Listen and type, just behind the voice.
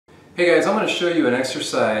Hey guys, I'm going to show you an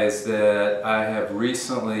exercise that I have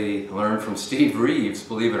recently learned from Steve Reeves,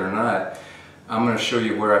 believe it or not. I'm going to show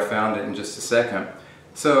you where I found it in just a second.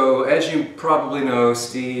 So as you probably know,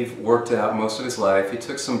 Steve worked out most of his life. He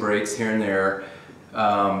took some breaks here and there,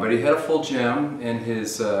 but he had a full gym in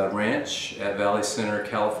his ranch at Valley Center,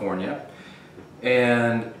 California.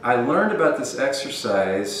 And I learned about this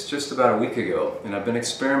exercise just about a week ago, and I've been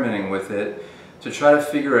experimenting with it to try to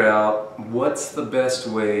figure out what's the best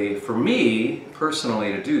way for me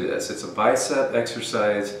personally to do this. It's a bicep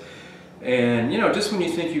exercise, and you know, just when you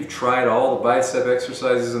think you've tried all the bicep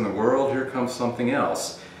exercises in the world, here comes something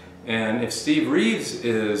else. And if Steve Reeves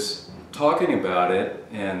is talking about it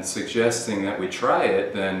and suggesting that we try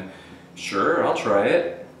it, then sure, I'll try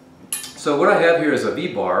it. So what I have here is a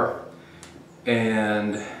V-bar,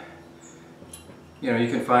 and you know,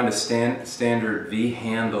 you can find a standard V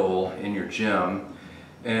handle in your gym.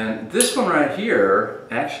 And this one right here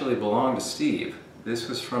actually belonged to Steve. This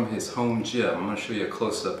was from his home gym. I'm going to show you a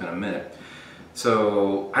close-up in a minute.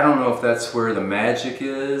 So I don't know if that's where the magic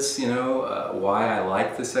is, you know, why I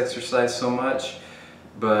like this exercise so much,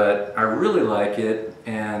 but I really like it,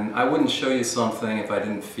 and I wouldn't show you something if I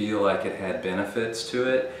didn't feel like it had benefits to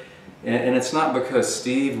it. And it's not because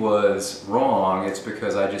Steve was wrong, it's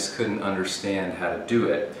because I just couldn't understand how to do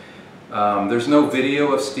it. There's no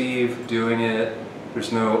video of Steve doing it,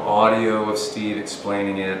 there's no audio of Steve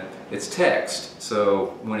explaining it, it's text.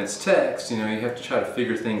 So when it's text, you know, you have to try to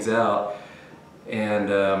figure things out,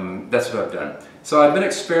 and that's what I've done. So I've been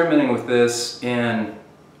experimenting with this, and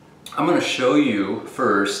I'm going to show you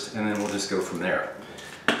first, and then we'll just go from there.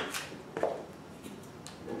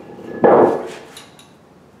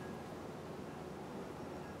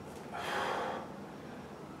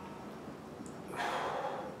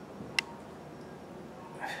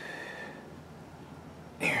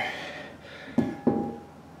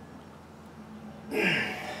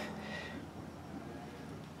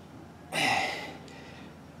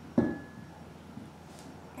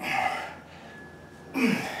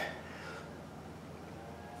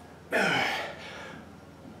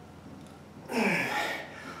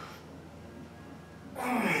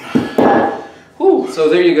 So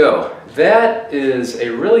there you go. That is a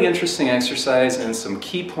really interesting exercise, and some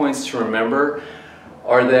key points to remember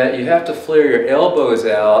are that you have to flare your elbows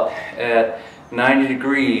out at 90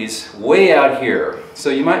 degrees way out here. So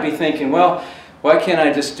you might be thinking, well, why can't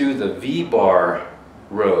I just do the V-bar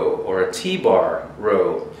row or a T-bar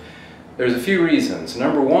row? There's a few reasons.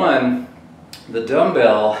 Number one, the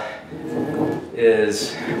dumbbell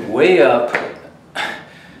is way up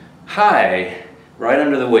high right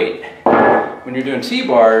under the weight. When you're doing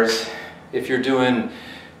T-bars, if you're doing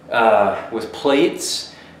with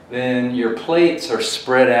plates, then your plates are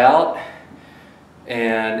spread out,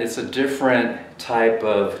 and it's a different type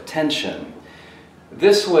of tension.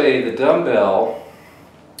 This way, the dumbbell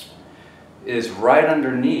is right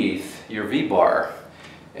underneath your V-bar,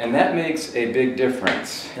 and that makes a big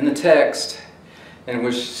difference. In the text in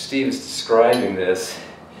which Steve is describing this,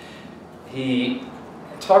 he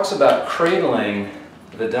talks about cradling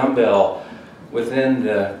the dumbbell within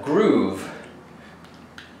the groove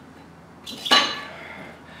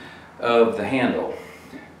of the handle.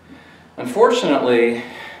 Unfortunately,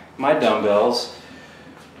 my dumbbells,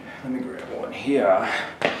 let me grab one here,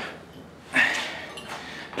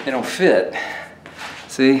 they don't fit.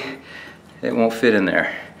 See, it won't fit in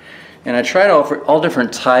there. And I tried all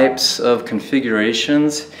different types of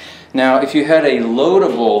configurations. Now, if you had a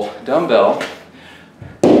loadable dumbbell,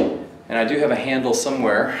 and I do have a handle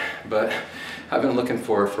somewhere, but I've been looking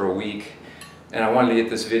for it for a week, and I wanted to get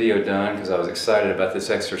this video done because I was excited about this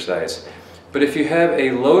exercise. But if you have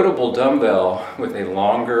a loadable dumbbell with a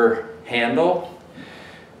longer handle,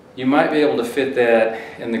 you might be able to fit that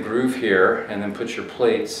in the groove here and then put your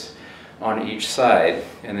plates on each side,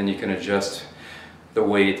 and then you can adjust the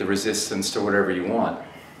weight, the resistance to whatever you want.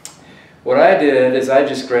 What I did is I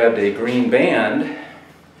just grabbed a green band,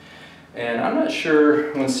 and I'm not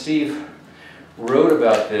sure when Steve wrote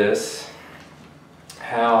about this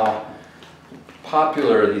how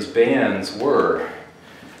popular these bands were.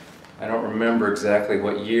 I don't remember exactly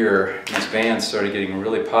what year these bands started getting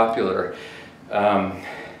really popular.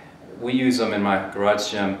 We use them in my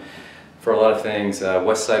garage gym for a lot of things,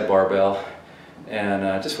 West Side Barbell,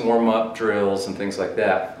 and just warm-up drills and things like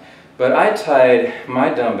that. But I tied my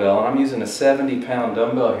dumbbell, and I'm using a 70-pound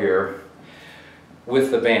dumbbell here,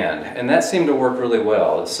 with the band, and that seemed to work really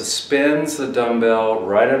well. It suspends the dumbbell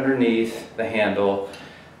right underneath the handle,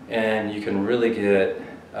 and you can really get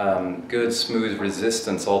good smooth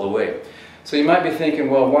resistance all the way. So you might be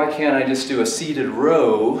thinking, well, why can't I just do a seated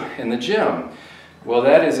row in the gym? Well,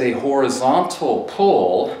 that is a horizontal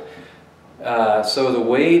pull. So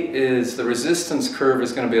the resistance curve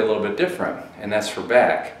is going to be a little bit different, and that's for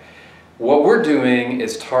back. What we're doing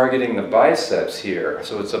is targeting the biceps here.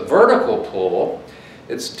 So it's a vertical pull.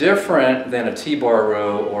 It's different than a T-bar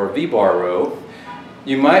row or a V-bar row.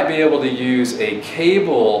 You might be able to use a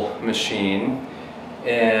cable machine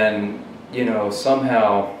and, you know,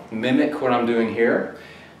 somehow mimic what I'm doing here,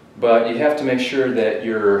 but you have to make sure that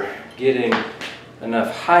you're getting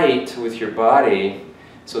enough height with your body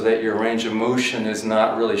so that your range of motion is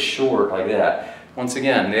not really short like that. Once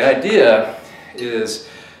again, the idea is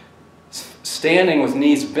standing with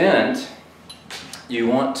knees bent.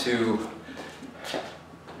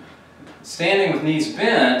 Standing with knees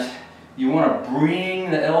bent, you want to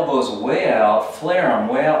bring the elbows way out, flare them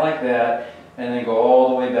way out like that, and then go all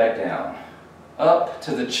the way back down. Up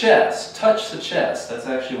to the chest, touch the chest. That's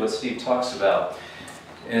actually what Steve talks about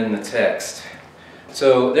in the text.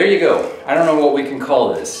 So there you go. I don't know what we can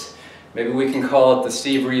call this. Maybe we can call it the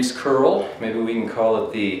Steve Reeves curl. Maybe we can call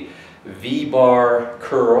it the V-bar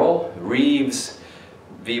curl, Reeves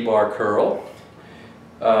V-bar curl.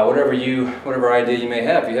 Whatever idea you may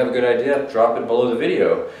have. If you have a good idea, drop it below the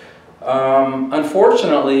video.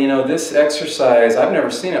 Unfortunately, you know, this exercise, I've never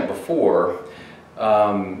seen it before.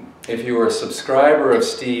 If you were a subscriber of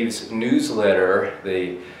Steve's newsletter,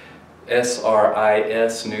 the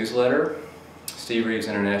SRIS newsletter, Steve Reeves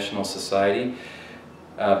International Society,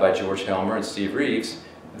 by George Helmer and Steve Reeves,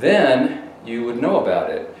 then you would know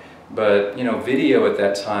about it. But, you know, video at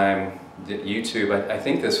that time, YouTube, I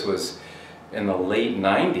think this was in the late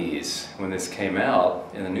 90s when this came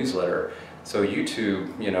out in the newsletter. So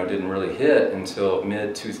YouTube, you know, didn't really hit until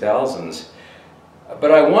mid-2000s.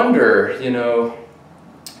 But I wonder, you know,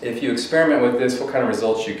 if you experiment with this, what kind of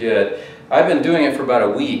results you get. I've been doing it for about a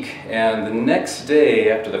week, and the next day,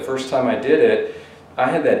 after the first time I did it, I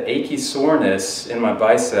had that achy soreness in my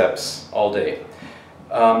biceps all day.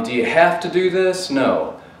 Do you have to do this?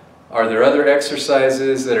 No. Are there other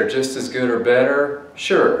exercises that are just as good or better?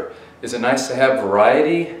 Sure. Is it nice to have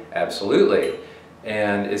variety? Absolutely.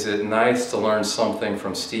 And is it nice to learn something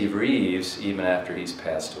from Steve Reeves even after he's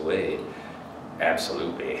passed away?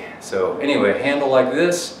 Absolutely. So anyway, a handle like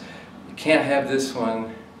this, you can't have this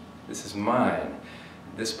one. This is mine.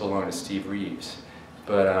 This belonged to Steve Reeves.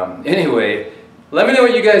 But anyway, let me know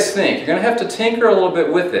what you guys think. You're going to have to tinker a little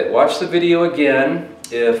bit with it. Watch the video again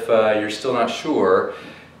if you're still not sure.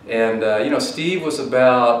 And you know, Steve was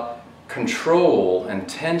about control and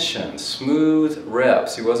tension, smooth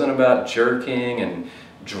reps. He wasn't about jerking and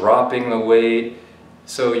dropping the weight.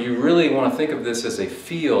 So you really want to think of this as a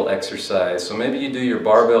feel exercise. So maybe you do your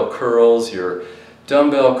barbell curls, your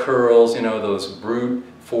dumbbell curls, you know, those brute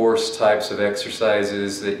force types of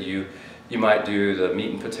exercises that you might do, the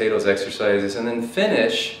meat and potatoes exercises, and then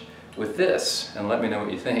finish with this and let me know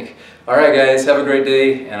what you think. All right guys, have a great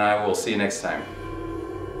day, and I will see you next time.